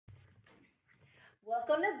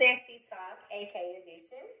Welcome to Bestie Talk, AK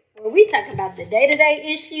Edition, where we talk about the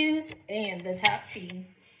day-to-day issues and the top tea.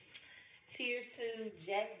 Cheers to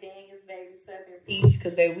Jack Daniels, baby, Southern Peach,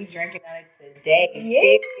 because, baby, we drinking on it today.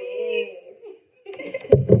 Yes.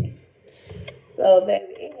 So,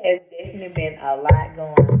 baby, it has definitely been a lot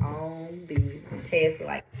going on these past,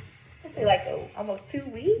 almost 2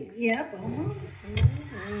 weeks. Yep, almost.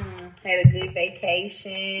 Had a good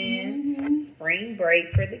vacation, spring break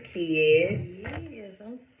for the kids. Yes,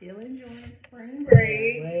 I'm still enjoying spring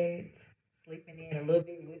break. Wait, sleeping in a little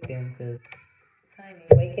bit with them because, honey,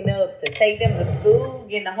 waking up to take them to school,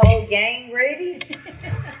 getting the whole gang ready.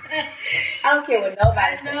 I don't care what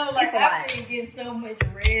nobody says. I know, I've been getting so much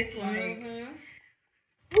rest, ooh,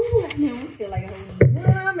 I know, I feel like a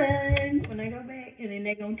woman when I go back, and then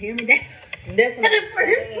they're going to tear me down. That's what I'm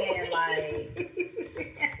saying,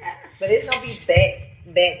 but it's going to be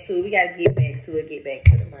back to it. We got to get back to it, get back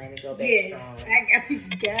to the money, go back strong. Yes, we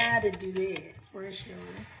got to do that, for sure.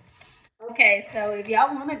 Okay, so if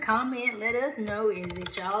y'all want to comment, let us know, is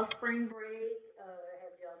it y'all spring break?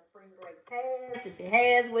 Have y'all spring break passed? If it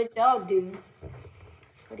has, what y'all do?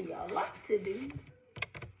 What do y'all like to do?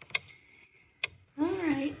 All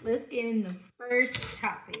right, let's get in the first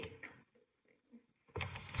topic.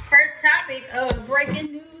 First topic of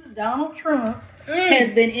breaking news: Donald Trump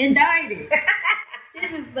has been indicted.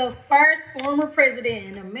 This is the first former president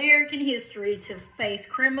in American history to face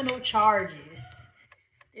criminal charges.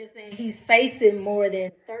 They're saying he's facing more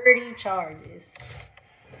than 30 charges.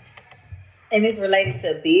 And it's related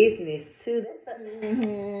to business, too. That's I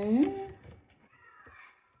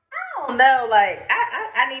don't know.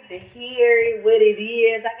 I need to hear what it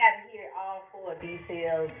is. I got to hear all 4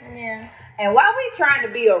 details. Yeah. And while we trying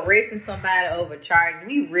to be arresting somebody over charges,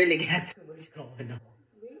 we really got too much going on.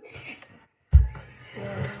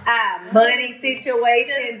 Money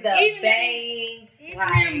situation, the banks.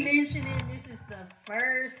 Even mentioning this is the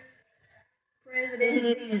first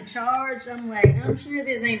president being charged, I'm sure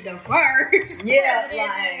this ain't the first president that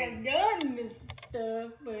has done this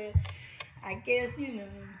stuff, but I guess,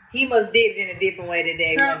 he must did it in a different way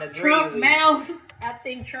today. Trump mouth got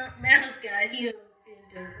him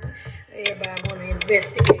into everybody want to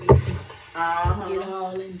investigate. Get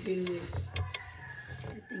all into it. I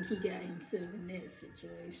think he got himself in that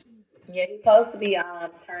situation. Yeah, he's supposed to be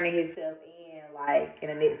turning himself in in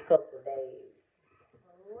the next couple of days.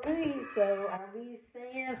 Alright, so are we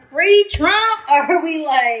saying free Trump, or are we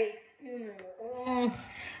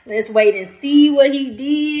let's wait and see what he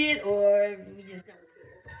did, or we just don't care?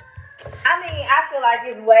 I feel like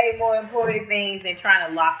it's way more important things than trying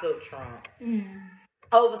to lock up Trump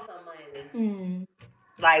over some money.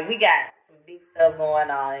 We got some big stuff going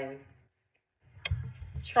on.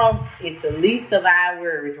 Trump is the least of our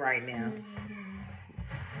worries right now.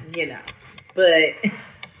 But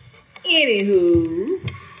anywho.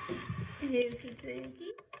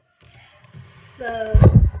 So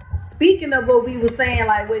speaking of what we were saying,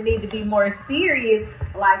 what need to be more serious,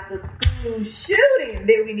 the school shooting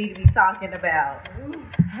that we need to be talking about.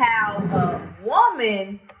 How a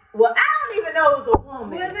woman, well, I don't even know it was a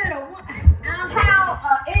woman. Was it a woman? How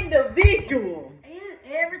an individual.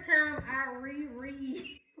 Every time I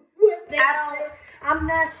reread I'm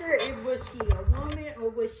not sure if was she a woman or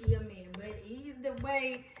was she a man. But either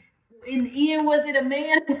way, in the end, was it a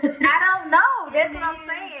man? I don't know. That's what I'm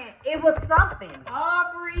saying. It was something.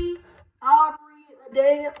 Audrey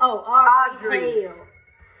Hale.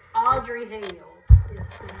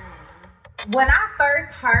 When I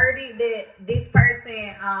first heard it, that this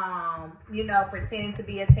person, pretending to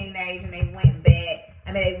be a teenager,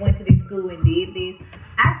 and they went to this school and did this.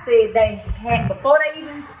 I said before they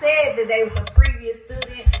even said that they was a previous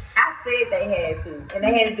student, I said they had to. And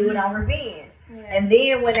they had to do it on revenge. Yeah. And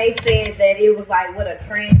then when they said that it was a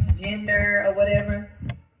transgender or whatever,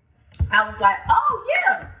 I was like, oh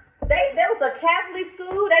yeah. That was a Catholic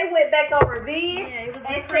school. They went back on revenge. Yeah, it was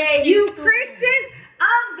and said, you school. Christians,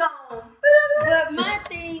 I'm gone. But my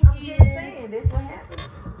thing I'm just saying, this what happened.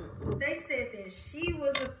 They said that she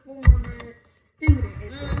was a former student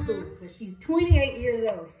at the school, but she's 28 years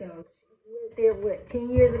old, so she went there, 10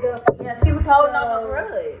 years ago? Yeah, she was holding on a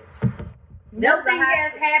grudge. Nothing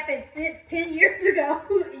has happened since 10 years ago.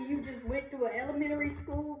 You just went to an elementary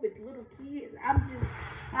school with little kids.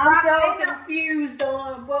 I'm so confused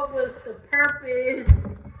on what was the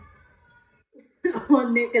purpose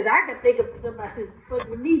on it, because I could think of somebody fucking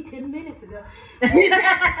with me 10 minutes ago. 10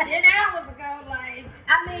 hours ago,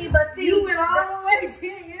 but see, you went all the way 10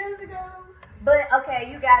 years ago. But,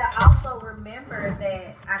 okay, you got to also remember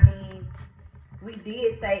that, we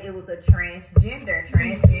did say it was a transgender.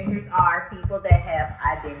 Transgenders are people that have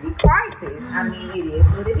identity crisis. I mean, it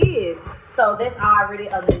is what it is. So that's already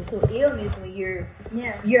a mental illness when you're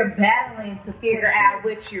battling to figure out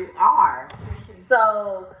what you are.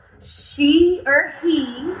 So she or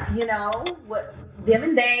he, you know, what them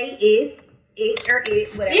and they is it or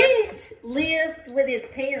it, whatever. It lived with its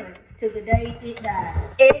parents to the day it died.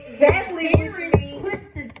 Exactly. The parents put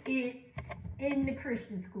it in the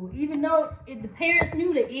Christian school, even though the parents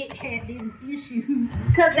knew that it had these issues,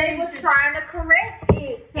 because they was trying to correct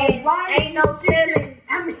it. So why ain't no telling?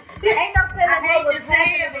 I mean, ain't no telling I what hate was to say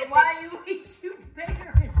it, happening. but why you ain't shoot the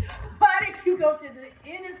parents? Why did you go to the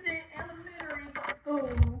innocent elementary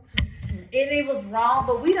school? And it was wrong,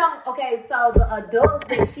 but we don't. Okay, so the adults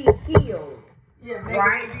that she killed,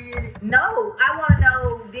 right? No, I want to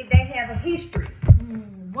know, did they have a history?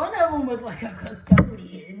 One of them was like a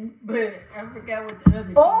custodian, but I forgot what the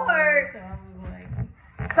other. Or so I was like,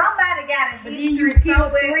 somebody got a history you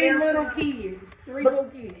somewhere three else. Three little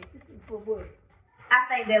kids. For what? I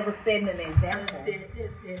think that was setting an example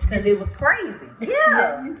because it was crazy.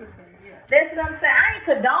 Yeah. That's what I'm saying. I ain't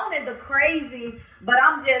condoning the crazy, but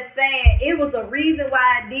I'm just saying it was a reason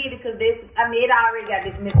why I did it, because this, I mean, it already got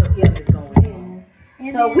this mental illness going on.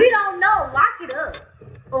 So we don't know. Lock it up.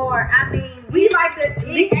 Or, I mean, we like to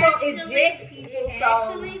eject people. It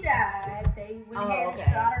actually died. They went ahead and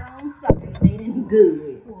shot her on site. They didn't.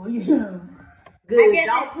 Good. Well, yeah. Good.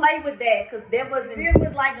 Don't play with that, because there wasn't. If it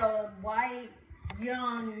was like a white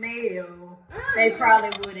young male, they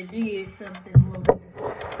probably would have did something a little bit.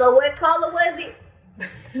 So what color was it?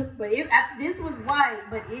 But this was white,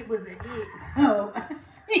 but it was an it. So I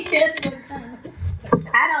think that's what kind of.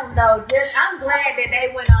 I don't know. I'm glad that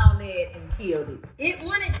they went on there and killed it. It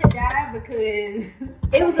wanted to die because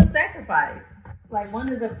it was a sacrifice. Like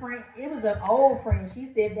one of the friends, it was an old friend. She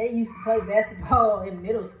said they used to play basketball in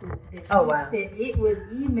middle school. Wow. That it was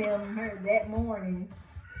emailing her that morning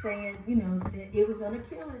saying, you know, that it was going to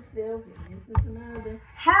kill itself and this and another.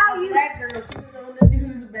 Black girl, she was on the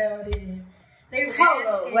news about it. They were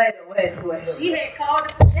wait. She had called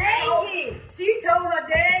she told her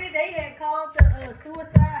daddy they had called the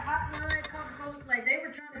suicide hotline. Like they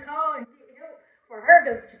were trying to call and get help for her,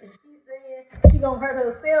 because she said she gonna hurt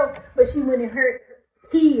herself, but she wouldn't hurt her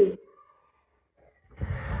kids.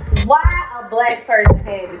 Why a black person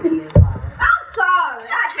had to be involved? I'm sorry,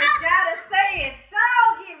 I just gotta say it.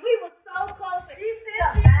 We were so close. She said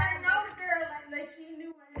she didn't know the girl like she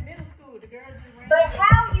knew her in middle school. The girl just ran. But how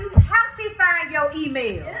she find your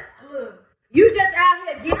email? Look, you just out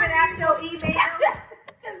here giving out your email?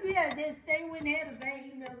 they wouldn't have the same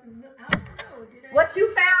emails. I don't know. What, you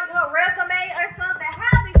found her resume or something?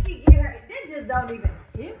 How did she get her? They just don't even.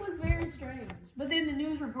 It was very strange. But then the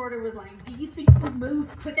news reporter was like, "Do you think you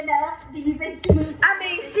moved quick enough? Do you think you moved?" I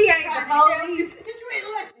mean, she ain't the police.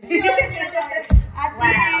 I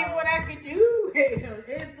did what I could do.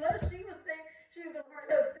 And plus, she was saying she was gonna hurt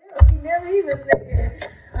herself. She never even said,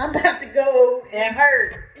 "I'm about to go and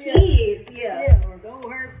hurt kids." Or go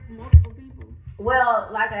hurt multiple people. Well,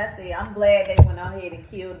 like I said, I'm glad they went on ahead and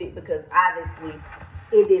killed it, because obviously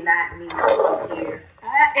it did not need to be here.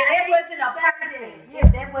 And that wasn't a person. Yeah,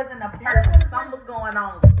 that wasn't a person. Something was going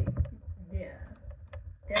on with it. Yeah,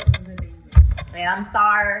 that was a demon. And I'm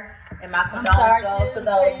sorry. And my condolences go to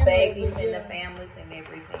those babies and the families and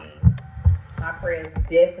everything. My prayers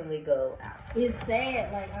definitely go out. It's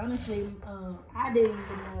sad. Like, honestly, I didn't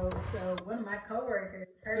even know. So one of my coworkers,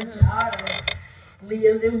 her daughter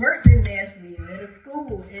lives and works in Nashville at a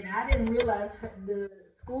school, and I didn't realize the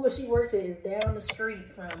school she works at is down the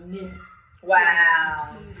street from this.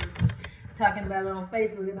 Wow. She was talking about it on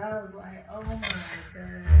Facebook, and I was like, "Oh my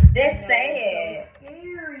gosh, that's sad. So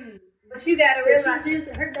scary." But you gotta realize,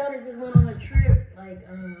 her daughter just went on a trip, like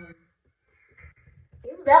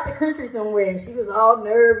it was out the country somewhere, and she was all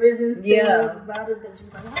nervous and stuff about it. That she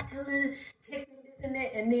was like, "I tell her to text me this and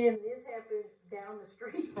that," and then this happened down the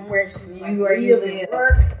street from where she lives and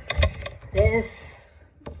works. That's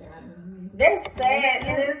sad.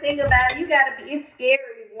 And the thing about it, it's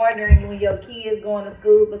scary wondering when your kids going to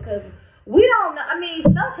school, because we don't know. I mean,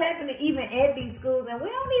 stuff happening even at these schools, and we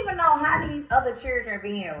don't even know how these other children are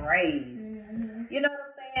being raised. Mm-hmm. You know what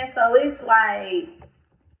I'm saying? So it's like,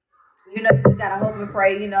 you just gotta hope and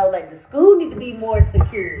pray. Like the school need to be more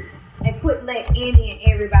secure and quit let any and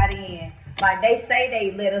everybody in. Like they say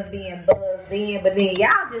they let us be in buzzed in, but then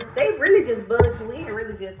they really just buzz you in,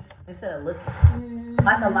 really just instead of looking. Mm-hmm.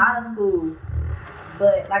 Like a lot of schools.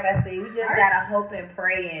 But like I said, we just gotta hope and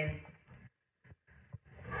pray,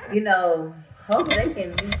 and hopefully they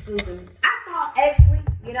can these schools. And I saw actually,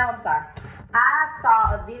 I'm sorry, I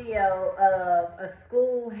saw a video of a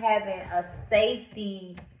school having a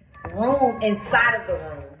safety room inside of the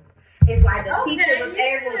room. It's like the teacher was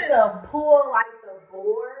able to pull like the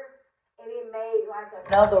board, and it made like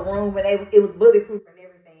another room, and it was bulletproof and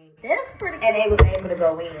everything. That's pretty cool. And they was able to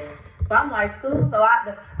go in. So I'm like, schools,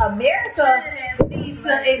 America needs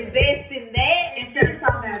to invest in that instead of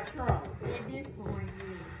talking about Trump. At this point,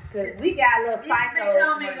 because we got little psychos.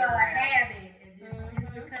 It's becoming a habit.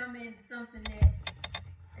 It's becoming something that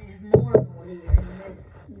is normal here, and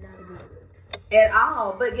that's not good at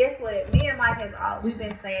all. But guess what? Me and Mike we've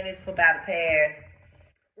been saying this for about the past,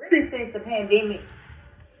 really since the pandemic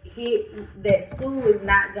hit, that school is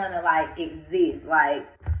not gonna like exist. Like,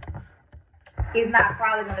 it's not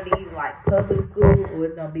probably gonna be either like public school, or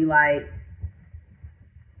it's gonna be like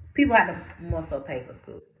people have to more so pay for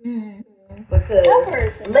school. Mm-hmm.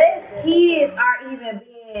 Because less kids are even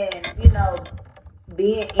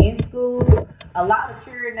being in school. A lot of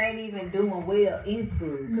children ain't even doing well in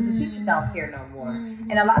school because the teachers don't care no more.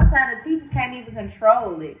 And a lot of times the teachers can't even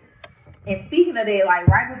control it. And speaking of that, like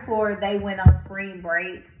right before they went on spring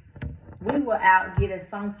break, we were out getting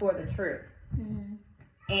something for the trip.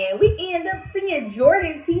 And we ended up seeing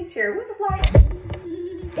Jordan teacher. We was like,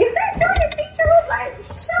 is that Jordan teacher? We was like,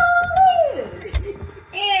 sure is.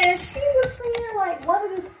 And she was saying like one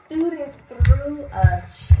of the students threw a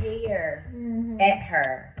chair at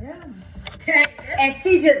her. Yeah. And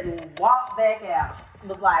she just walked back out.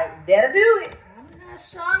 Was like, that'll do it. I'm not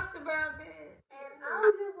shocked about that. And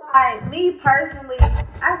I'm just like, me personally,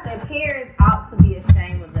 I said parents ought to be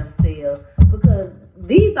ashamed of themselves, because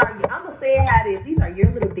these are, I'm going to say it how it is, these are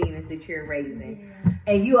your little demons that you're raising. Yeah.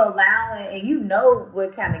 And you allowing, and you know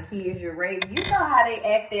what kind of kids you're raising. You know how they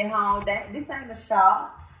act at home. This ain't a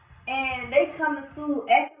shock. And they come to school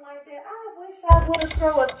acting like that. I wish I would have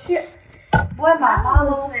thrown a chip. Boy, my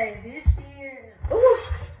mama. Say this year,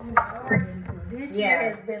 this year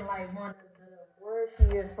has been like one of the worst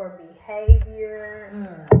years for behavior.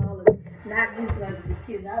 Not just like the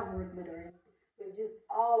kids I work with, but just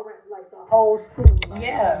all around, like the whole school. Like,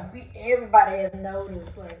 everybody has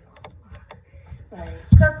noticed, like,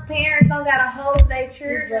 because parents don't got a hold their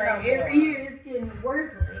children. Like every year it's getting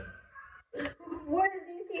worse. Like, where is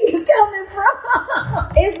these kids coming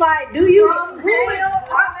from? It's like, do you? From who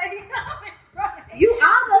are they coming from? You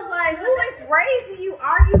almost like, who is raising you?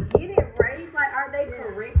 Are you getting raised? Like, are they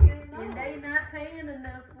correcting? No. And they not paying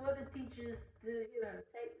enough for the teachers to,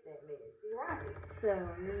 take that mess. You're right. So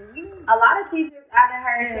a lot of teachers I done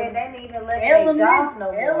heard said they didn't even let their job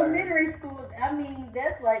no more. Elementary schools, I mean,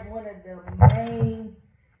 that's like one of the main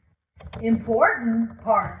important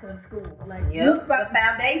parts of school. Like, the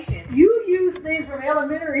foundation. You use things from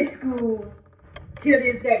elementary school to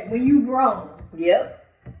this day when you grown. Yep.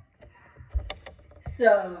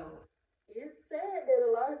 So it's sad that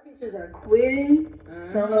a lot of teachers are quitting.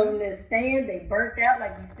 Some of them that staying, they burnt out,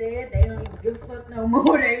 like you said. They don't even give a fuck no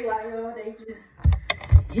more. They like, they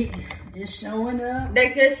just showing up. They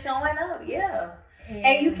just showing up, yeah.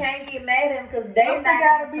 And you can't get mad at them because they not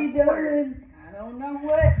gotta be doing. I don't know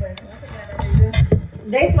what, but something gotta be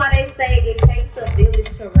doing. That's why they say it takes a village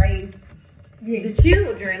to raise the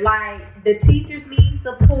children. Like, the teachers need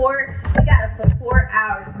support. We gotta support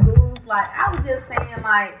our schools. Like, I was just saying,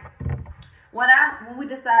 like, when we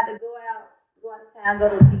decided to go out of town,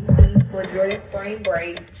 go to DC for Jordan's spring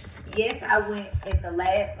break. Yes, I went at the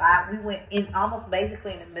last. We went in almost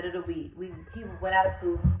basically in the middle of the week. He went out of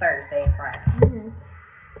school Thursday and Friday.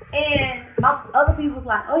 And my other people was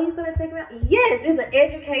like, "Oh, you gonna take him out?" Yes, it's an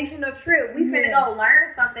educational trip. We finna go learn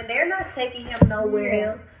something. They're not taking him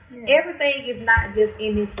nowhere else. Yeah. Everything is not just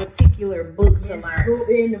in this particular book to learn.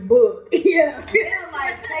 In the book. Yeah,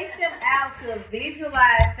 like take them out to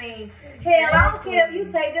visualize things. Hell, I don't care if you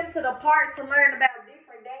take them to the park to learn about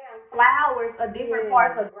different damn flowers or different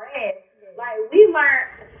parts of grass. Like, we learned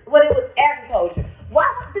what it was agriculture. Why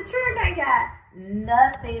the children ain't got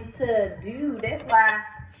nothing to do? That's why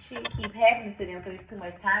shit keep happening to them, because it's too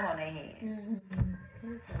much time on their hands.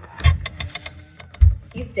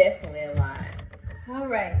 It's definitely a lot. All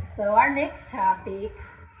right, so our next topic,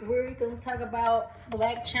 we're going to talk about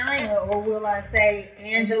Blac Chyna, or will I say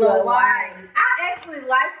Angela White? I actually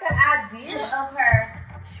like the idea of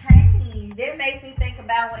her change. That makes me think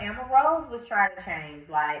about when Amber Rose was trying to change.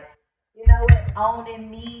 Like, you know what, owning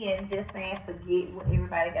me and just saying forget what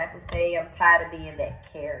everybody got to say. I'm tired of being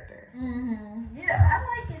that character. Yeah, I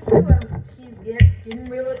like it too. She's getting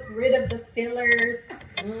rid of the fillers,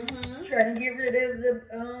 trying to get rid of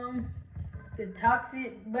the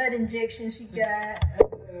toxic butt injection she got,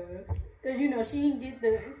 because she didn't get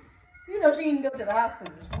she didn't go to the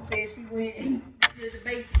hospital. She said she went to the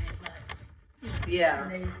basement. Yeah.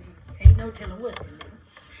 And ain't no telling what's in there.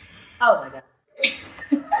 Oh my God.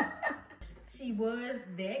 She was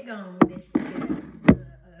that gone that she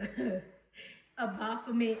had a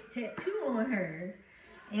Baphomet tattoo on her.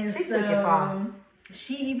 And she so took it far.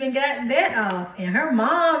 she even got that off. And her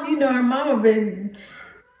mom, her mama been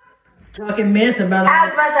talking mess about it. I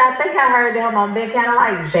was about to say, I think I heard that her mom been kind of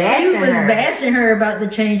like bashing her. She was bashing her about the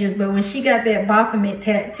changes, but when she got that Baphomet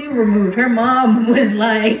tattoo removed, her mom was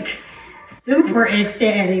like super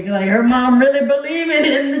ecstatic. Like her mom really believing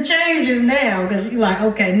in the changes now, because she's like,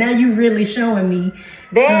 okay, now you really showing me.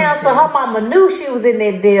 Damn, so her mama knew she was in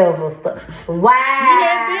that devil stuff. Wow. She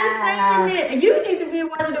had been saying it. You need to be in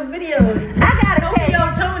one of the videos. I gotta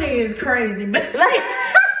Tony is crazy, but she be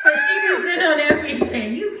sitting on there and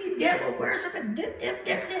saying, you be devil worshiping.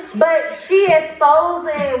 But she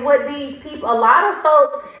exposing what these people, a lot of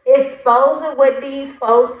folks exposing what these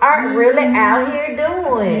folks are really out here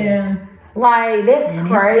doing. Yeah. Like, that's and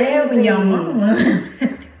crazy. Your mama.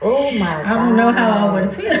 Oh my God. I don't know how I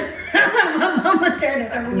would feel. My mama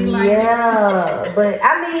turned on me like that. But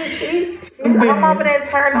I mean, she's her mama that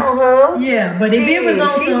turned on her. Yeah, but if it was on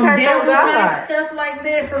some devil type stuff like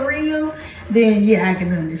that for real, then yeah, I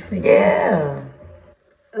can understand. Yeah.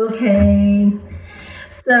 Okay.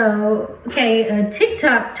 So, a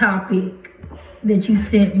TikTok topic that you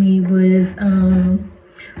sent me was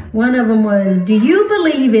one of them was, do you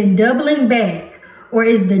believe in doubling back, or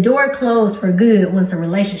is the door closed for good once a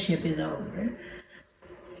relationship is over?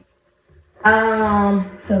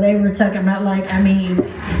 So they were talking about it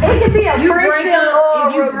could be a friendship or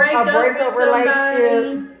if you break a up breakup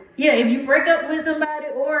relationship. Yeah, if you break up with somebody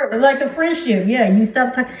or like a friendship, you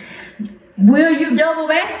stop talking. Will you double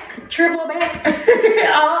back, triple back,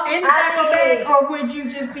 any type of back, or would you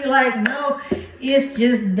just be like, no, it's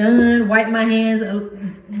just done, wipe my hands?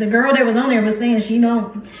 The girl that was on there was saying she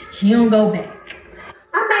don't go back.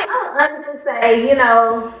 I'll honestly say,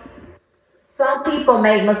 some people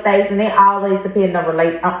make mistakes, and it always depends on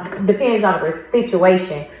the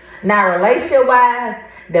situation. Now, relationship wise,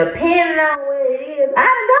 depending on what it is,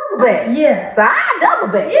 I double back. Yeah. So I double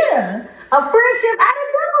back. Yeah. A friendship, I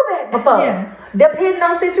done double back before. Yeah. Depending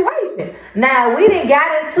on situation. Now, we didn't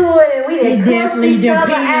got into it, and we didn't cuss each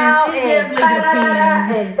other out, and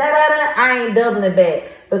da-da-da. I ain't doubling back.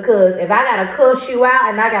 Because if I gotta cuss you out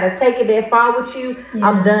and I gotta take it that far with you,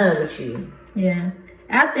 I'm done with you. Yeah.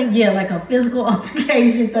 I think, like a physical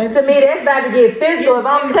altercation. To me, that's about to get physical. If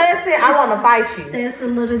I'm cussing, I want to fight you. That's a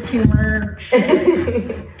little too much.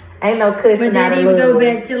 Ain't no cussing. But then even go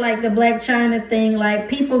back to like the Blac Chyna thing, like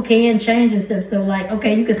people can change and stuff. So like,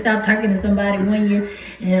 okay, you can stop talking to somebody 1 year,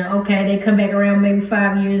 and okay, they come back around maybe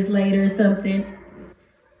 5 years later or something.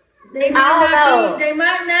 They might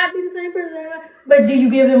not be the same person. But do you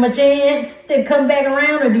give them a chance to come back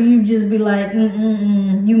around, or do you just be like,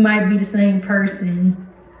 you might be the same person?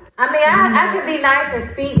 I mean, I can be nice and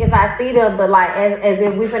speak if I see them, but like as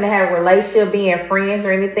if we finna have a relationship, being friends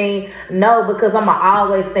or anything. No, because I'ma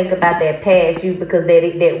always think about that past you, because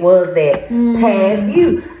that was that past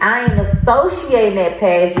you. I ain't associating that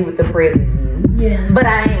past you with the present you. Yeah, but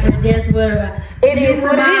I ain't. That's what it is.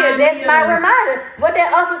 What it is. That's my reminder. What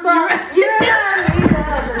that other song?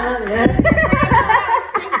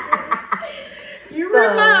 You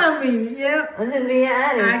remind me. Yep. I'm just being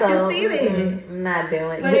honest. I can see that. I'm not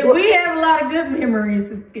doing it. But if we have a lot of good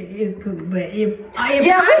memories, it's cool. But if we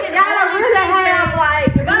gotta really have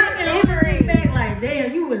like if I can think back, like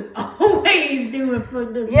damn, you was always doing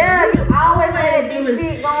fucked up. Yeah, you always had this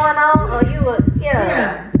shit going on, or you were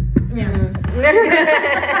yeah.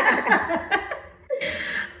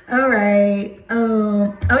 All right.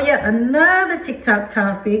 Another TikTok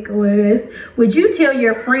topic was, would you tell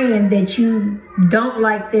your friend that you don't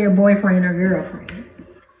like their boyfriend or girlfriend?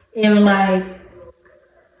 And like,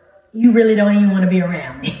 you really don't even want to be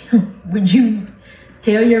around them. Would you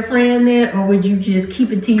tell your friend that, or would you just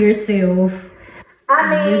keep it to yourself?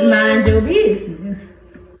 Just mind your business.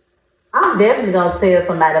 I'm definitely gonna tell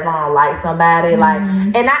somebody if I don't like somebody, and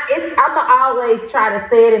I'ma always try to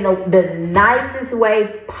say it in the nicest way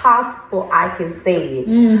possible I can say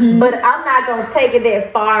it. But I'm not gonna take it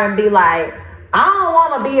that far and be like, I don't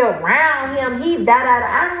want to be around him. He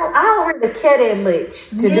I don't really care that much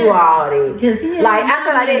to do all that. Like I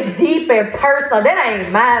feel like it's deep and personal. That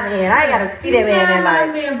ain't my man. I ain't gotta see that man in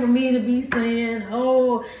life. Man for me to be saying,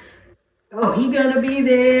 oh, he gonna be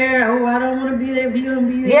there. Oh, I don't want to be there. He gonna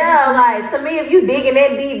be there. Yeah, like to me, if you digging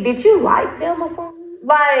that deep, did you like them or something?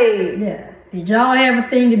 Like, yeah. Did y'all have a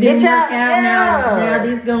thing that didn't work out? Now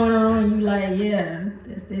this going on. You like, yeah.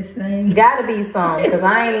 It's this thing. Gotta be some, because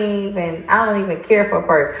I don't even care for a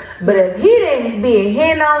person. But if he didn't be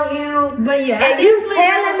hitting on you, but yeah, and you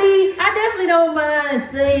telling me, I definitely don't mind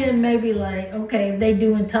saying maybe like, okay, if they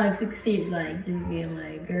doing toxic shit, like just being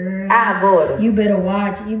like, girl, I avoid him. You better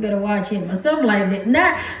watch him or something like that.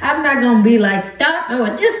 I'm not gonna be like, just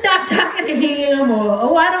stop talking to him,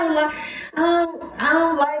 or I don't like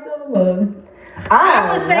him. Or, I'm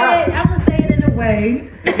gonna say it in a way.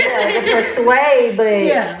 Yeah, to persuade, but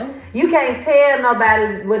yeah. You can't tell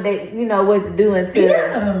nobody what to do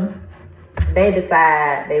until they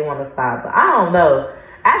decide they want to stop. But I don't know.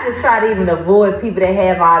 I just try to even avoid people that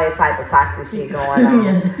have all that type of toxic shit going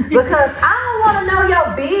on. Because I don't want to know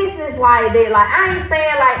your business like that. Like, I ain't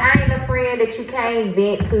saying like I ain't a friend that you can't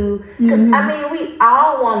vent to. Because, I mean, we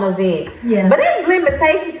all want to vent. Yeah. But there's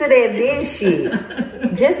limitations to that vent shit.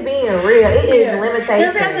 Just being real. It is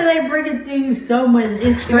limitations. Because after they bring it to you so much,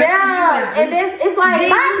 it's stressful. Yeah. And it's like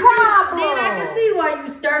my problem. Then I can see why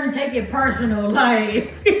you starting to take it personal.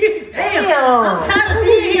 Like, damn. I'm tired of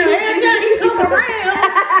seeing him every time he comes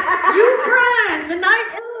around. You crying the night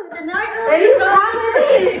and you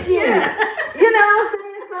crying and shit. You know what I'm saying?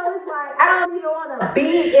 So it's like I don't even want to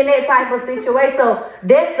be in that type of situation. So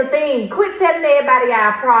that's the thing. Quit telling everybody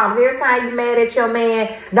our problems. Every time you mad at your man,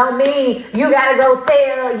 don't mean you gotta go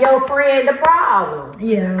tell your friend the problem.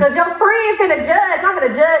 Yeah. Cause your friend finna judge. I'm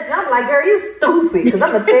gonna judge. I'm like, girl, you stupid. Cause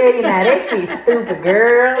I'm gonna tell you now that shit's stupid,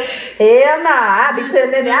 girl. Hell nah. I be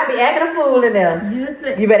telling them. I be acting a fool in them.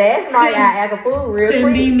 You better ask Mari. I act a fool real quick.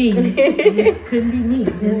 Couldn't be me. Just couldn't be me.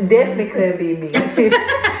 This definitely couldn't be me.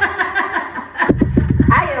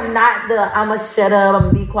 I am not I'ma shut up, I'm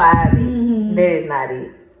gonna be quiet. Mm-hmm. That is not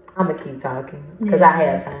it. I'm gonna keep talking because I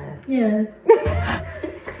have time. Yeah.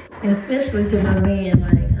 Especially to my man,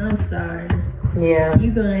 like, I'm sorry. Yeah.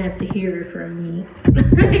 You're gonna have to hear it from me.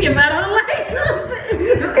 If I don't like something.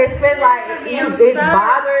 It's been like, it's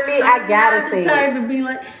bothering me. I gotta say it. I'm the type to be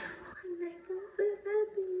like,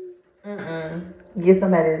 get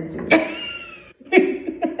somebody to do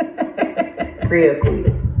it. Real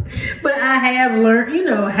quick. But I have learned,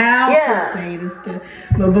 how to say this stuff.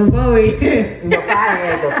 But before I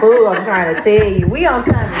had the fool, I'm trying to tell you, we on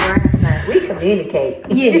common ground now. We communicate.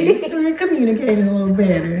 Yes, we're communicating a little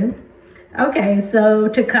better. Okay, so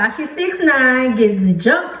Tekashi 6ix9ine gets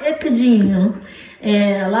jumped at the gym,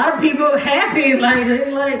 and a lot of people happy,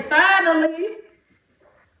 like finally.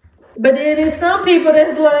 But then there's some people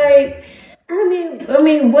that's like, I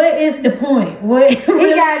mean, what is the point? He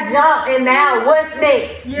got jumped, and now what's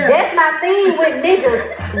next? Yeah. That's my thing with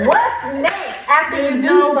niggas. What's next after you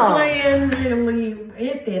do something? Plan really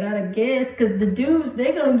hit that, I guess, because the dudes,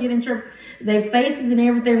 they gonna get in trouble. Their faces and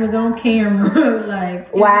everything was on camera.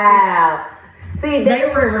 Like, wow. See, they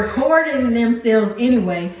were recording themselves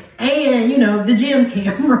anyway, and the gym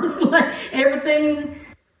cameras, like everything.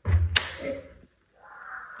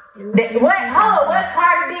 What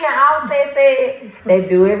Cardi B and Offset said, they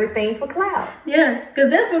do everything for clout. Yeah,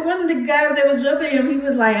 because that's what one of the guys that was jumping him, he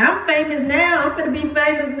was like, I'm famous now, I'm gonna be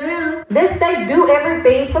famous now. They do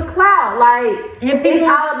everything for clout. Like, it's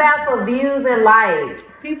all about for views and likes.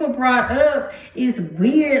 People brought up, it's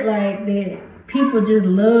weird, like, that people just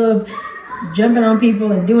love jumping on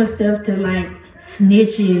people and doing stuff to, like,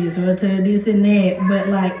 snitches or to this and that. But,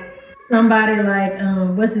 like, somebody like,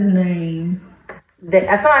 what's his name?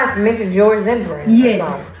 I saw mentioned George Zimmerman.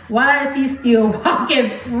 Yes. Why is he still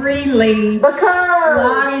walking freely? Because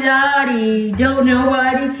la-di-da-di, don't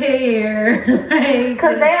nobody care.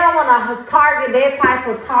 Because they don't want to target that type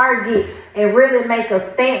of target and really make a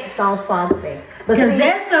stance on something. Because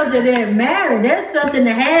that's something that matters. That's something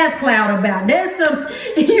to have clout about. That's something,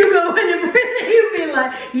 you go into prison, you be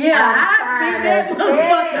like, I beat that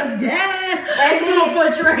motherfucker down. And for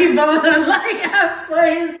Trayvon, like, for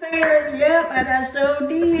his parents, yep, and I sure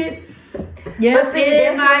did. Yes,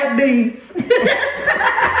 it might be.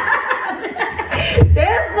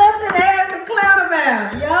 That's something to have some clout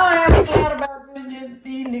about. Y'all have a clout about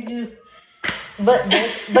these niggas. But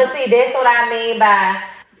see, that's what I mean by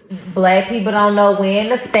Black people don't know when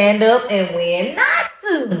to stand up and when not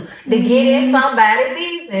to get in somebody's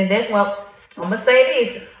business. That's what I'm gonna say.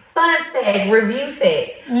 This fun fact, review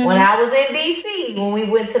fact. When I was in DC, when we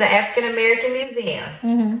went to the African American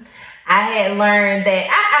Museum, I had learned that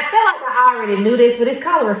I felt like I already knew this, but it's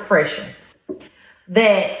called a refresher.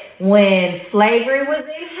 That when slavery was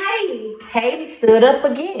in Haiti, Haiti stood up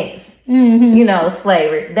against,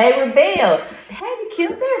 slavery. They rebelled. Haiti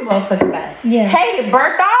killed their motherfucking body. Yeah. Haiti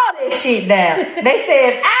burnt all that shit down. They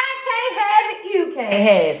said, if I can't have it, you can't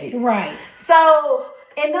have it. Right. So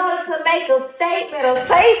in order to make a statement or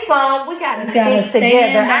say something, we gotta stick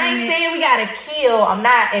together. I ain't saying we gotta kill. I'm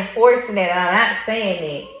not enforcing it. I'm not saying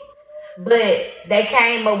it. But they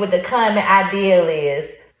came up with the common ideal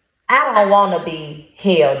is, I don't want to be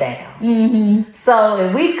held down. Mm-hmm. So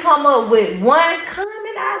if we come up with one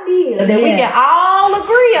common idea that we can all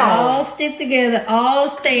agree on, all stick together, all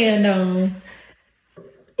stand on,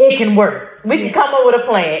 it can work. We can come up with a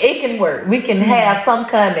plan. It can work. We can have some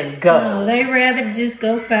come and go. No, they rather just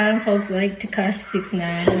go find folks like Tekashi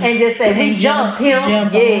 6ix9ine and just say we jumped him.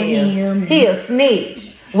 Him. He a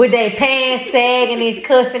snitch with their pants sagging and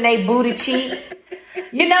cuffing their booty cheeks.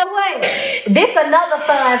 You know what? This another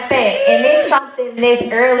fun fact, and it's something that's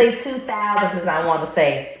early 2000s, I want to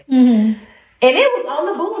say. Mm-hmm. And it was on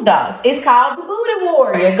the Boondocks. It's called The Booty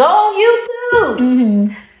Warrior. Go on YouTube.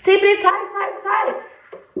 Mm-hmm. Type.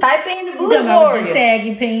 Type in The Booty Warrior. The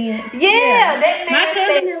saggy pants. Yeah, that man. My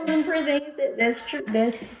cousin was in prison. He said that's true.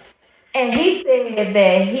 And he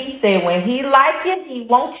said when he like you, he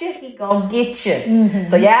want you, he gonna get you. Mm-hmm.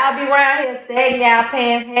 So y'all be around here sagging y'all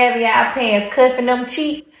pants, having y'all pants, cuffing them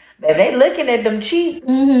cheeks. Baby, they looking at them cheeks.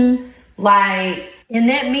 Mm-hmm. Like, and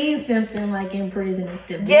that means something like in prison and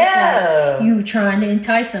stuff. Yeah. Like you trying to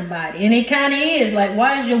entice somebody. And it kind of is. Like,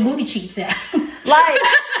 why is your booty cheeks out? Like,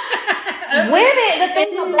 women, the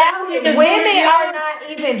thing about it, women are not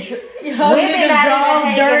even, women not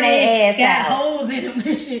even hanging their ass got out. Holes in them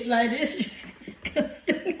and shit. Like, this is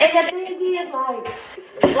disgusting. And the thing is,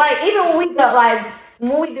 like, even when we go, like,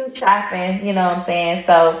 when we do shopping, you know what I'm saying?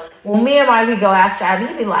 So, when me and Mike, we go out shopping,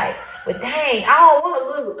 he be like, but dang, I don't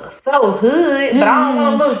want to look so hood, but I don't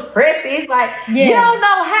want to look preppy. It's like, you don't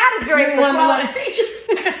know how to dress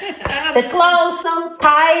the clothes so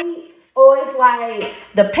tight. Or it's like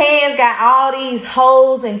the pants got all these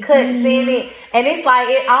holes and cuts in it. And it's like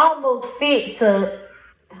it almost fit to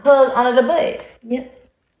hug under the butt.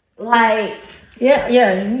 Yep. Like...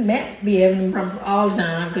 Yeah, Matt be having problems all the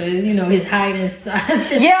time because, you know, his height and stuff.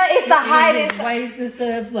 Yeah, it's the height and his waist and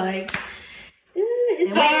stuff. Like,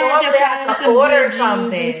 it's hard to have to order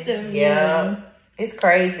something. Stuff, yeah. It's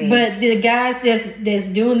crazy. But the guys that's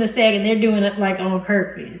doing the sagging, they're doing it like on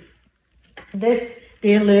purpose.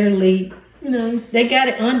 They're literally, you know, they got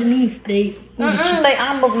it underneath. They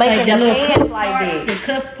almost making like the pants like this. The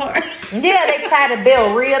cuff part. Yeah, they tie the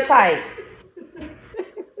belt real tight.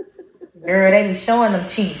 Girl, they be showing them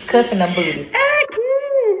cheeks, cuffing them booties.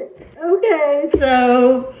 Okay,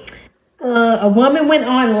 so a woman went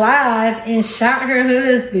on live and shot her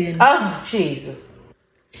husband. Oh, Jesus.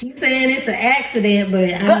 She's saying it's an accident,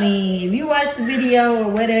 but I mean, if you watch the video or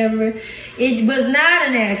whatever, it was not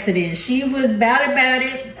an accident. She was about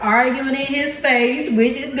it, arguing in his face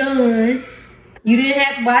with his gun. You didn't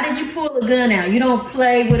have. Why did you pull a gun out? You don't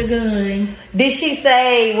play with a gun. Did she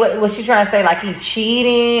say what was she trying to say? Like he's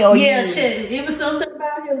cheating? Or shit. It was something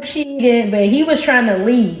about him cheating, but he was trying to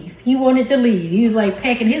leave. He wanted to leave. He was like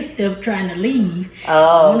packing his stuff, trying to leave.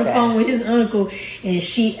 Oh, on the phone with his uncle, and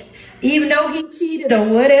she. Even though he cheated or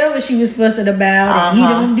whatever she was fussing about, he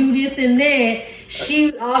don't do this and that,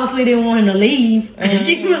 she obviously didn't want him to leave. And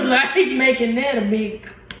she was like making that a big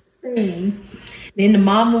thing. Then the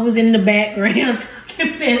mama was in the background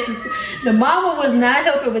talking fast. The mama was not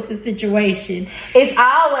helping with the situation. It's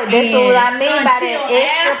always, that's what I mean by that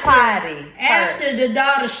extra potty. After the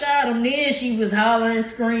daughter shot him, then she was hollering and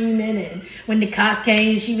screaming. And when the cops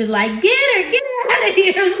came, she was like, get her out of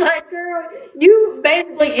here. It was like, girl, you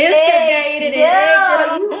basically instigated you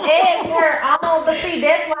egged her on. But see,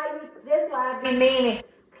 that's why I be meaning.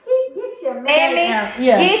 Get your mammy,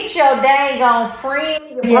 get your dang on friend,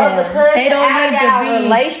 your brother, cousin, they don't out of your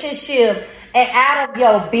relationship and out of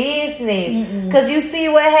your business. Because you see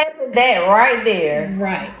what happened, that right there.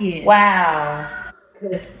 Right, yeah. Wow.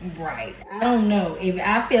 Right. I don't know.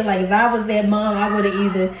 I feel like if I was that mom, I would have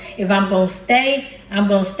either, if I'm going to stay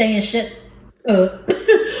and shut up.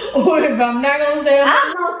 Or if I'm not going to stay,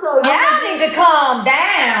 y'all need to calm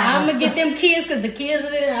down. I'm going to get them kids because the kids are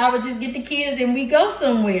there. I would just get the kids and we go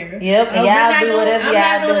somewhere. Yep, and y'all do whatever y'all doing.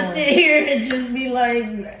 I'm not going to sit here and just be like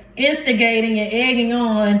instigating and egging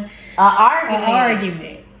on an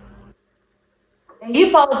argument. And you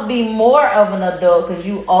supposed to be more of an adult because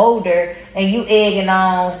you older and you egging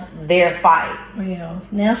on their fight. Well,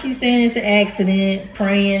 now she's saying it's an accident,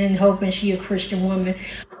 praying and hoping she a Christian woman.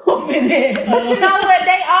 Hoping that, but you know what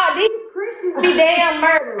they are? These Christians be damn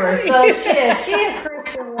murderers. So she a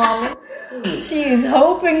Christian woman. She's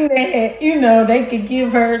hoping that, you know, they could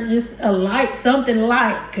give her just something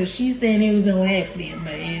light, because she's saying it was an accident.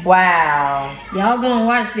 But wow, y'all gonna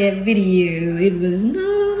watch that video? It was not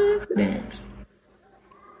an accident.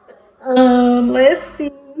 Let's see.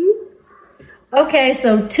 Okay,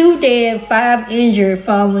 so 2 dead, 5 injured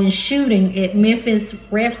following shooting at Memphis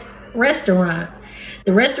restaurant.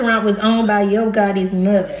 The restaurant was owned by Yo Gotti's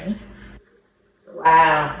mother.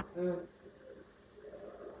 Wow.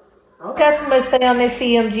 I don't got too much to say on this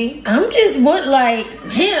CMG. I'm just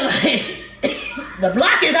the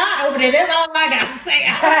block is hot over there. That's all I got to say.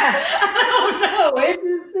 I don't know. It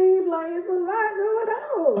just seems like it's a lot going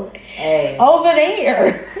on over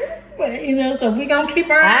there. But, so we gonna keep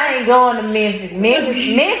our. I ain't going to Memphis.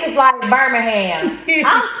 Memphis like Birmingham.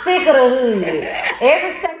 I'm sick of the hood.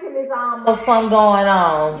 Every second is almost something going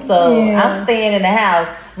on. So I'm staying in the house.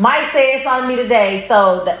 Mike said something to me today.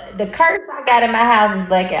 So the curse I got in my house is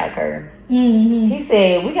blackout curtains. Mm-hmm. He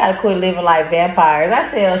said we gotta quit living like vampires. I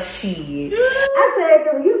said, oh, shit. I said,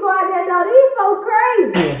 cause you go out there, though, these folks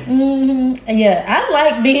crazy. Mm-hmm. Yeah, I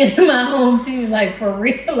like being in my home too. Like for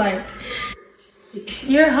real, like.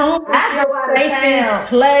 Your home is your safest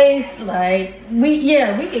place. Like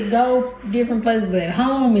we could go different places, but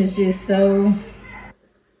home is just so.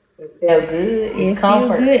 It felt good. It's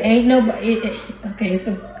comfort. Feel good. Ain't nobody. Okay,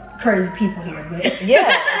 some crazy people here, but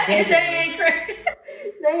yeah, they ain't crazy.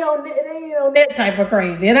 They ain't on that type of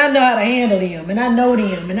crazy, and I know how to handle them, and I know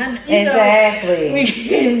them, and I exactly.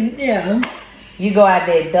 You go out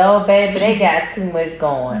there, though, baby. They got too much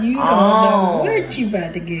going. You don't know what you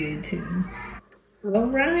about to get into. All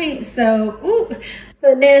right, so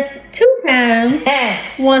Finesse 2 times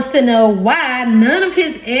wants to know why none of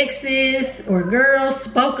his exes or girls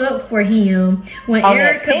spoke up for him when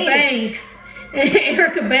Erica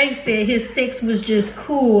Banks said his sex was just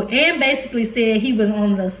cool and basically said he was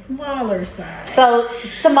on the smaller side. So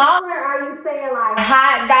smaller, are you saying like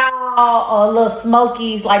hot dog or little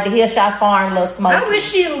smokies, like the Hillshot Farm little smokies? I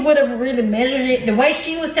wish she would have really measured it. The way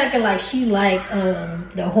she was talking, like she liked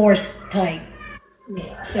the horse type.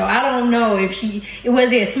 Yeah. So I don't know if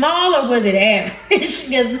was it small or was it average?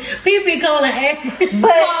 Because people be calling average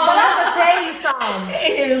small. But I'm gonna tell you something.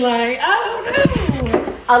 And like I don't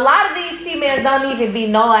know. A lot of these females don't even be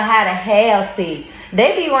knowing how to have sex.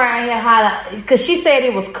 They be around here because she said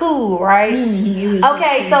it was cool, right?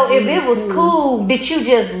 Okay, so if it was cool, did you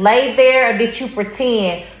just lay there or did you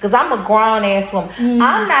pretend? Because I'm a grown ass woman.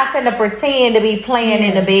 I'm not finna pretend to be playing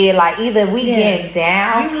in the bed like either we getting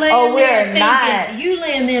down or we're not. You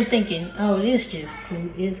laying there thinking, oh, this just cool.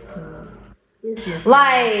 It's cool. It's just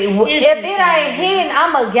like if it ain't hidden,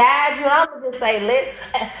 I'ma guide you. I'ma just say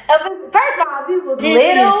first of all, if it was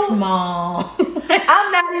little, small.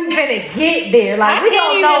 I'm not even gonna get there. Like we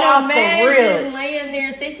don't know off the real. Laying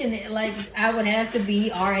there thinking that like I would have to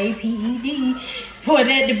be RAPED for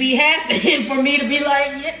that to be happening for me to be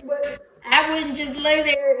like, yeah, but I wouldn't just lay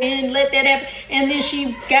there and let that happen. And then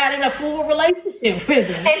she got in a full relationship with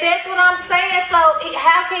him. And that's what I'm saying. So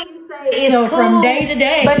how can you say it's cool, from day to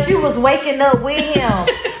day, but you was waking up with him?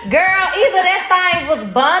 Girl, either that thing was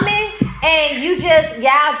bumming and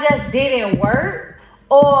y'all just didn't work,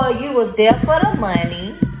 or you was there for the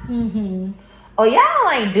money. Mm-hmm. Or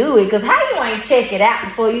y'all ain't do it. Because how you ain't check it out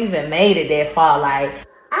before you even made it that far? Like,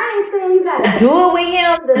 I ain't saying you gotta do it with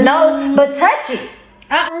him to know, but touch it.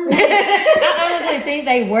 I honestly think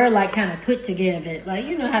they were like kind of put together, like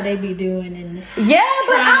you know how they be doing, and but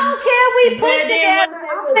I don't care. We put together.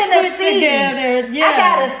 I'm finna see. I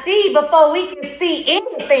gotta see before we can see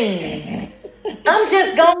anything. I'm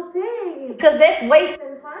just gonna tell you because that's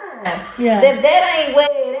wasting time. Yeah, if that ain't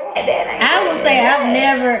where it at, that ain't. I would say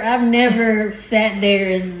I've never sat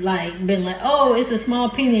there and like been like, oh, it's a small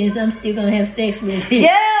penis. I'm still gonna have sex with it.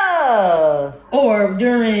 Yeah. Or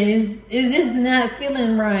during is this not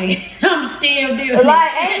feeling right? I'm still doing it.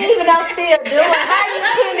 Like, ain't even I'm still doing it. How you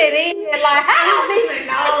putting it in? Like, I don't even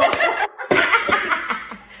know.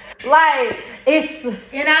 Like, it's...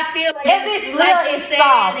 And I feel like... If it's little, it's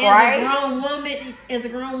soft, right? As a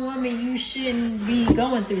grown woman, you shouldn't be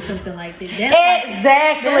going through something like that.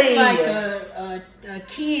 Exactly. That's like a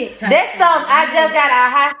kid type. That's something. I just got out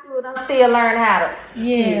of high school and I'm still learning how to...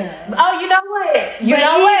 Yeah. Oh, you know what?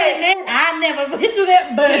 I never went through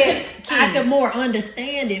that, but I could more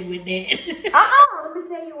understand it with that. Let me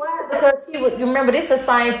tell you why. Because you remember, this is the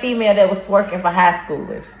same female that was working for high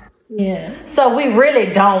schoolers. Yeah. So we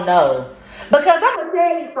really don't know. Because I'm going to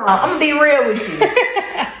tell you something. I'm going to be real with you.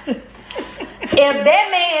 If that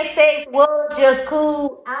man's sex was just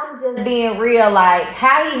cool, I'm just being real. Like,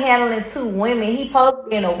 how he handling 2 women. He supposed to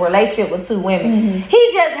be in a relationship with 2 women. Mm-hmm.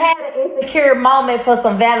 He just had an insecure moment for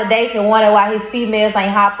some validation, wondering why his females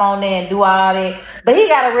ain't hop on there and do all that. But he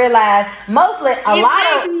got to realize, mostly, a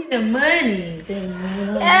lot of... the money that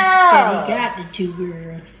he got the 2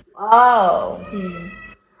 girls. Oh.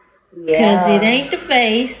 Yeah. Because it ain't the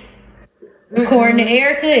face. According to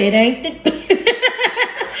Erica, it ain't the.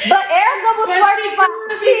 But Erica was working for.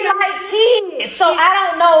 She like kids, so I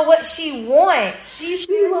don't know what she want. She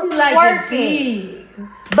was like twerking,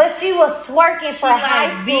 but she was twerking for high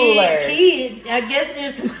schoolers. Kids, I guess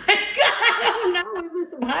there's some high school. I don't know if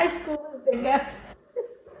it's some high schoolers that got.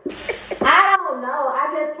 I don't know. I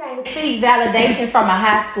just can't see validation from a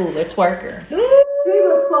high schooler twerker. She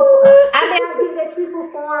was performing. I mean, I think that you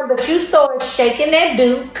performed, but you started shaking that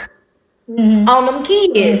duke on them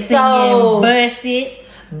kids. So bust it.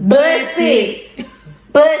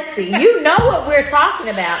 You know what we're talking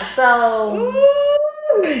about. So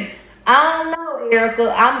I don't know,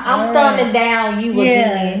 Erica. I'm thumbing down you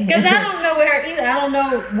again. Because I don't know where either. I don't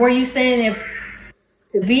know where you saying if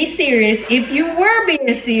to be serious. If you were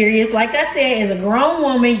being serious, like I said, as a grown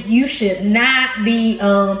woman, you should not be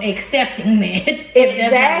accepting that.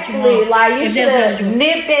 Exactly. Like you should have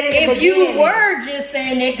nipped it in the If you were just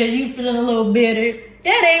saying that because you feeling a little bitter,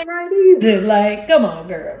 that ain't right either. Like, come on,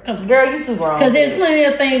 girl. Come on. Girl, you too wrong. Because there's plenty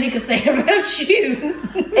of things you can say about you.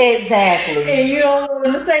 Exactly. And you don't want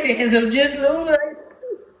to say that. So just look like...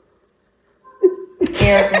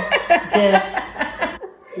 Erica,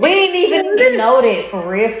 we didn't even know that for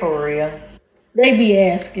real. They be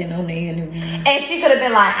asking on the interview. And she could have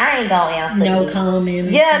been like, I ain't gonna answer. No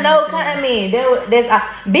comment. Yeah, no comment.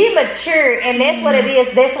 Be mature, and that's what it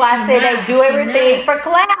is. That's why I said they do everything for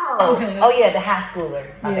clout. Oh yeah, the high schooler.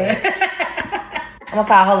 Yeah. I'm gonna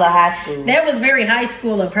call her a high school. That was very high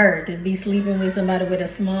school of her to be sleeping with somebody with a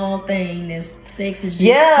small thing. That's sex is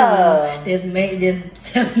just cool. That's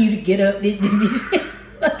telling you to get up.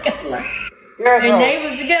 And they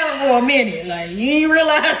was together for a minute. Like, you didn't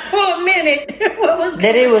realize for a minute what was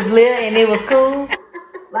that it was lit and it was cool.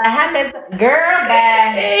 Like, how many girl,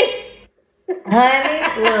 bye. Honey,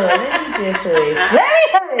 look, let me just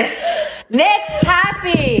hush. Next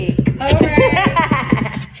topic. All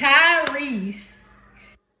right. Tyrese.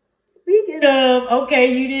 Speaking of, okay,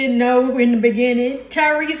 you didn't know in the beginning,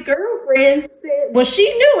 Tyrese's girlfriend said, well, she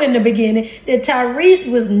knew in the beginning that Tyrese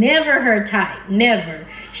was never her type. Never.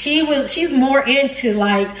 She's more into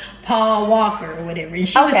like Paul Walker or whatever. And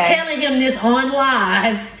she was telling him this on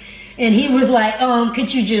live. And he was like,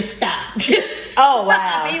 could you just stop? Oh,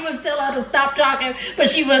 wow. He was telling her to stop talking, but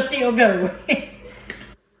she was still going.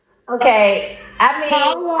 Okay. I mean,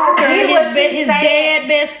 Paul Walker, his dad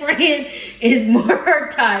best friend, is more her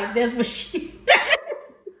type. That's what she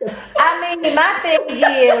said. I mean, my thing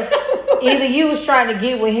is, either you was trying to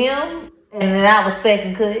get with him, and then I was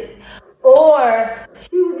second cut, or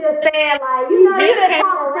she was just saying, like, you just came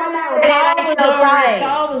around.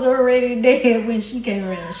 Paul was already dead when she came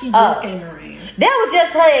around. She just came around. That was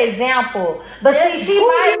just her example. But see, she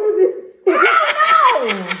might... I don't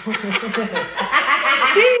know.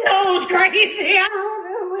 These hoes crazy. I don't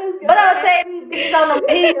know what's going on. But I was saying, he's on the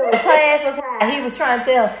pills. Her ass was high. He was trying to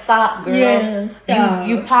tell, stop, girl. Yeah, stop.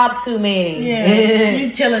 You popped too many. Yeah,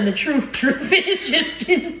 you telling the truth. It's just...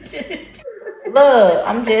 Look,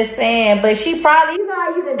 I'm just saying, but she probably, you know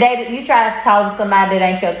how you dated, you try to talk to somebody that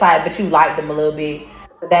ain't your type, but you like them a little bit,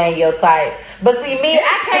 but they ain't your type. But see, me,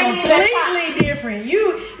 I can't completely different.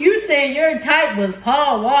 You said your type was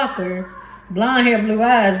Paul Walker, blonde hair, blue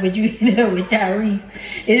eyes, but you ended up with Tyrese.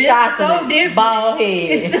 It's so different. Bald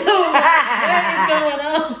head. It's so what is going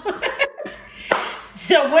on?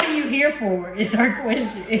 So what are you here for? Is her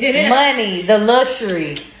question. Money, the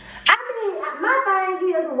luxury. My thing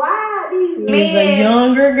is, why these men... She's a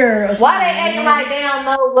younger girl. Why they acting like they don't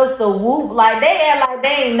know what's the whoop? Like, they act like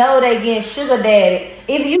they ain't know they getting sugar daddy.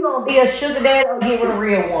 Either you gonna be a sugar daddy or get with a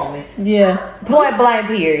real woman. Yeah. Point blank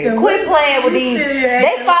period. Quit playing with these...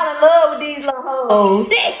 They fall in love with these little hoes.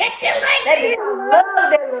 They fall in love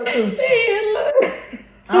with that little coochie.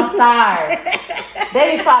 I'm sorry. They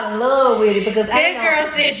be fall in love with it because... That girl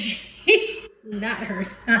said she's not her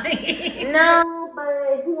type. No.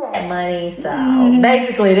 But he had money, so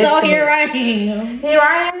basically this. So here I am. Here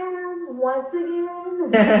I am once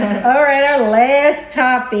again. All right, our last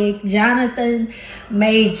topic, Jonathan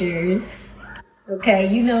Majors.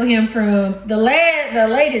 Okay, you know him from the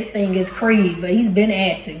latest thing is Creed, but he's been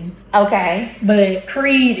acting. Okay. But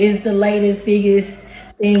Creed is the latest, biggest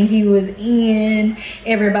thing he was in.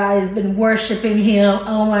 Everybody's been worshiping him.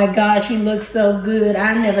 Oh my gosh, he looks so good.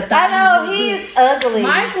 I never thought. I know he's ugly.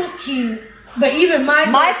 Michael's cute. But even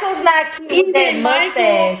Michael's not cute with that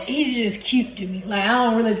mustache. He's just cute to me. Like, I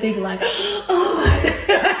don't really think like, oh my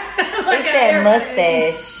God. Like, it's that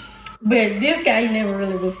mustache. But this guy, he never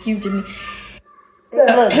really was cute to me. So,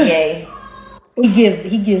 look gay. He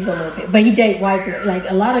gives a little bit. But he date white girl. Like,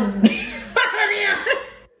 a lot of...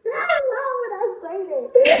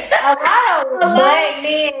 A lot of black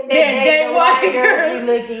men that white girls be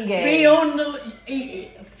looking gay. Be on the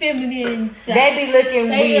feminine side. They be looking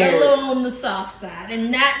weird. They a little on the soft side,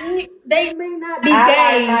 and they may not be I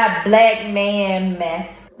gay. like my black man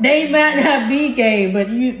mess. They might not be gay, but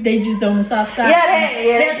they just on the soft side.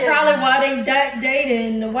 Yeah, that's probably why they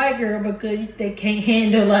dating the white girl, because they can't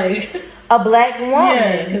handle like a black woman.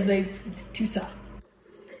 Yeah, because they too soft.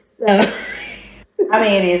 So I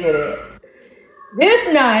mean, it is what it is. This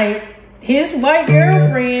night, his white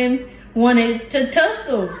girlfriend wanted to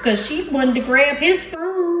tussle because she wanted to grab his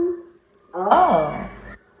phone. Oh.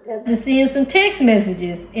 After seeing some text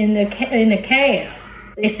messages in the cab.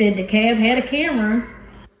 They said the cab had a camera.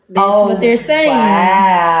 That's what they're saying.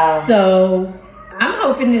 Wow. So I'm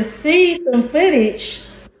hoping to see some footage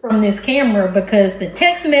from this camera, because the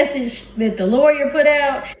text message that the lawyer put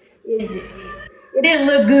out, it didn't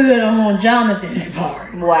look good on Jonathan's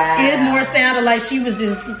part. Wow. It more sounded like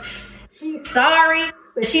she's sorry,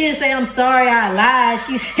 but she didn't say, I'm sorry, I lied.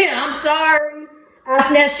 She said, I'm sorry, I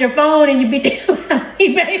snatched your phone and you beat me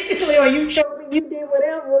basically, or you choked me, you did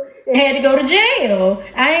whatever, and had to go to jail.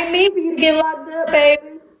 I ain't mean for you to get locked up,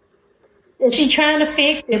 baby. And she trying to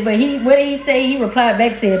fix it, but what did he say? He replied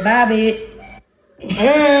back, said, bye, bitch.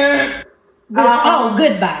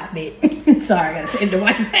 Goodbye, bitch. Sorry, I gotta say it the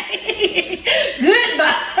white way.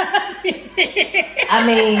 Goodbye. I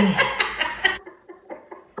mean,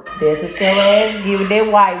 that's what your ass give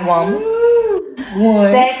that white woman.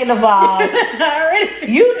 One. Second of all,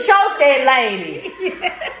 you choked that lady.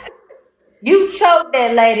 You choked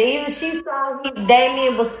that lady. Even she saw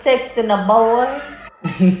Damien was texting a boy.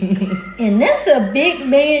 And that's a big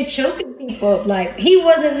man choking people up. Like, he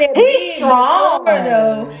wasn't that big. He's strong before,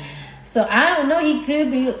 though. So I don't know. He could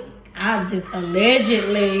be. I just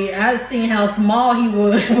allegedly. I've seen how small he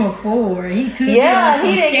was before. He could be on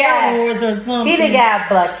some steroids or something. He the guy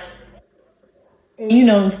Blac. And you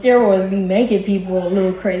know, steroids be making people a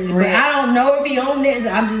little crazy. But I don't know if he on that.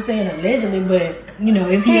 I'm just saying allegedly. But you know,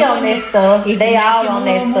 if he on that stuff, they all on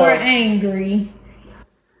that stuff. More angry.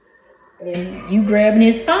 And you grabbing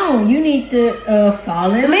his phone, you need to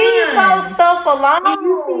fall in line. Leave phone stuff alone. And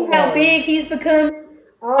you see how big he's becoming?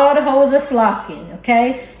 All the hoes are flocking,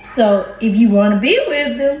 okay? So if you want to be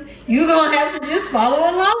with them, you're going to have to just follow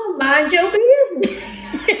along. Mind your business.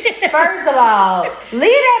 First of all, leave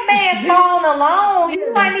that man phone alone.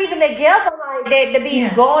 You ain't even together like that to be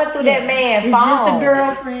going through that man's phone. It's just a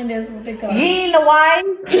girlfriend, that's what they call it. You ain't the wife.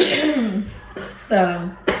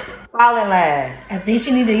 So fall in line. I think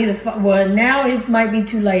she need to either. Now it might be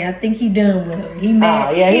too late. I think he done with her. He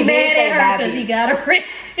mad. He mad at her because he got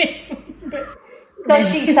arrested.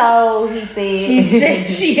 Because he said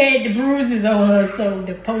she had the bruises on her, so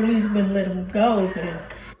the police wouldn't let him go because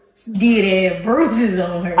she did have bruises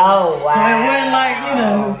on her. Oh wow! So it wasn't like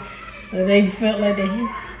so they felt like that.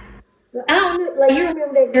 I don't know, like you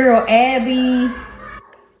remember that girl Abby.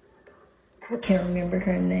 I can't remember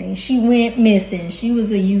her name. She went missing. She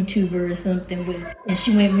was a YouTuber or something and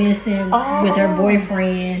she went missing with her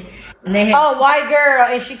boyfriend. And they had white girl,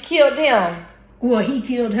 and she killed him. Well, he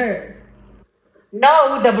killed her.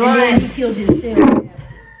 No, the blind. And then he killed himself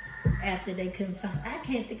after they couldn't find. I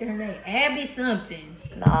can't think of her name. Abby something.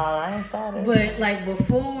 No, I ain't saw that. But like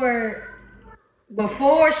before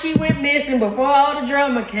she went missing, before all the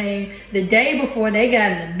drama came, the day before they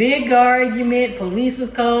got in a big argument. Police was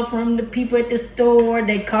called from the people at the store.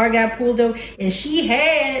 Their car got pulled over, and she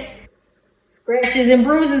had scratches and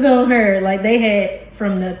bruises on her, like they had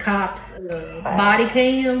from the cops' body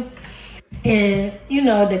cam. And you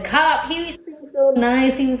know, the cop, he seemed so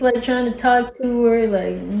nice. He was like trying to talk to her,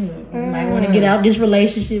 like you might want to get out this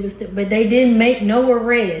relationship and stuff. But they didn't make no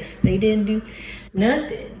arrests. They didn't do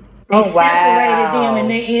nothing. They separated them, and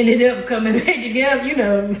they ended up coming back together. You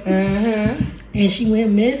know, and she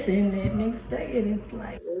went missing that next day. And it's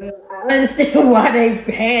like, well, I understand why they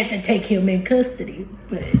had to take him in custody,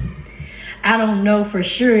 but I don't know for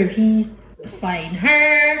sure if he was fighting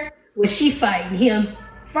her. Was she fighting him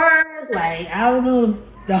first? Like, I don't know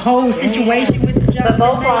the whole situation with the job. But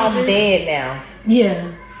both of them dead now. Yeah.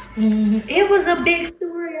 It was a big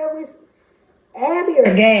story. I was Abby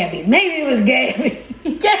or Gabby. Maybe it was Gabby.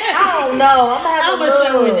 I don't know. I'm gonna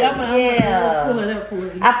show it. I'm gonna pull it up for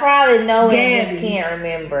you. I probably know it, just can't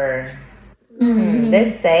remember.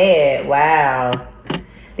 That's sad. Wow.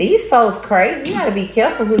 These folks crazy. You gotta be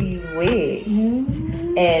careful who you with.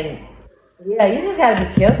 And yeah, you just gotta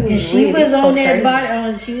be careful. And she was on that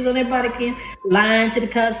body. She was on that body cam, lying to the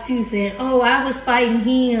cops too, saying, "Oh, I was fighting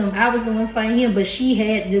him. I was the one fighting him." But she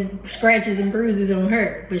had the scratches and bruises on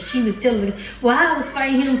her. But she was telling them, "Well, I was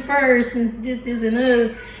fighting him first, and this and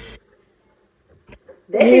other."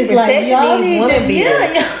 They be protecting these women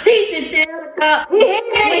beaters. Y'all need to tell the cop.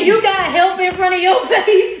 When you got help in front of your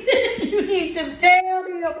face, you need to tell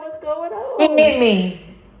them what's going on. He hit me.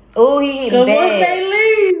 Oh, he hit me bad. Once they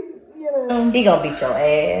leave, he gonna beat your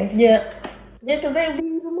ass. Yeah, because they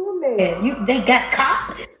leave them on there. They got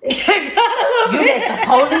caught. You let the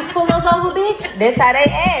police pull us over, bitch? That's how they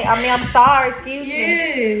act. I mean, I'm sorry, excuse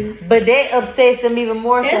me. But that upsets them even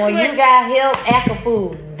more. So when you got help, act a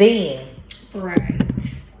fool then. Right.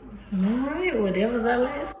 Alright, well that was our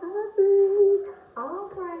last topic.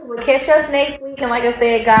 Alright, well catch us next week. And like I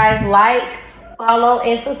said, guys, like, follow,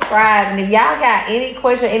 and subscribe. And if y'all got any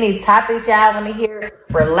questions, any topics y'all want to hear,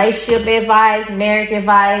 relationship advice, marriage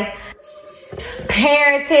advice,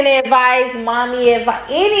 parenting advice, mommy advice,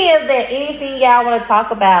 any of that, anything y'all want to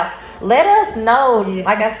talk about, let us know.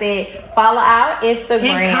 Like I said, follow our Instagram.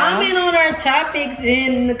 And comment on our topics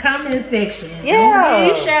in the comment section. Yeah.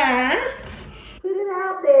 Don't be shy. Put it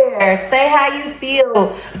out there. Say how you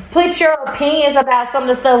feel. Put your opinions about some of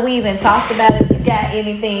the stuff we even talked about. If you got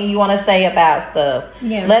anything you want to say about stuff,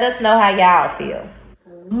 let us know how y'all feel.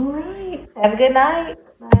 All right. Have a good night.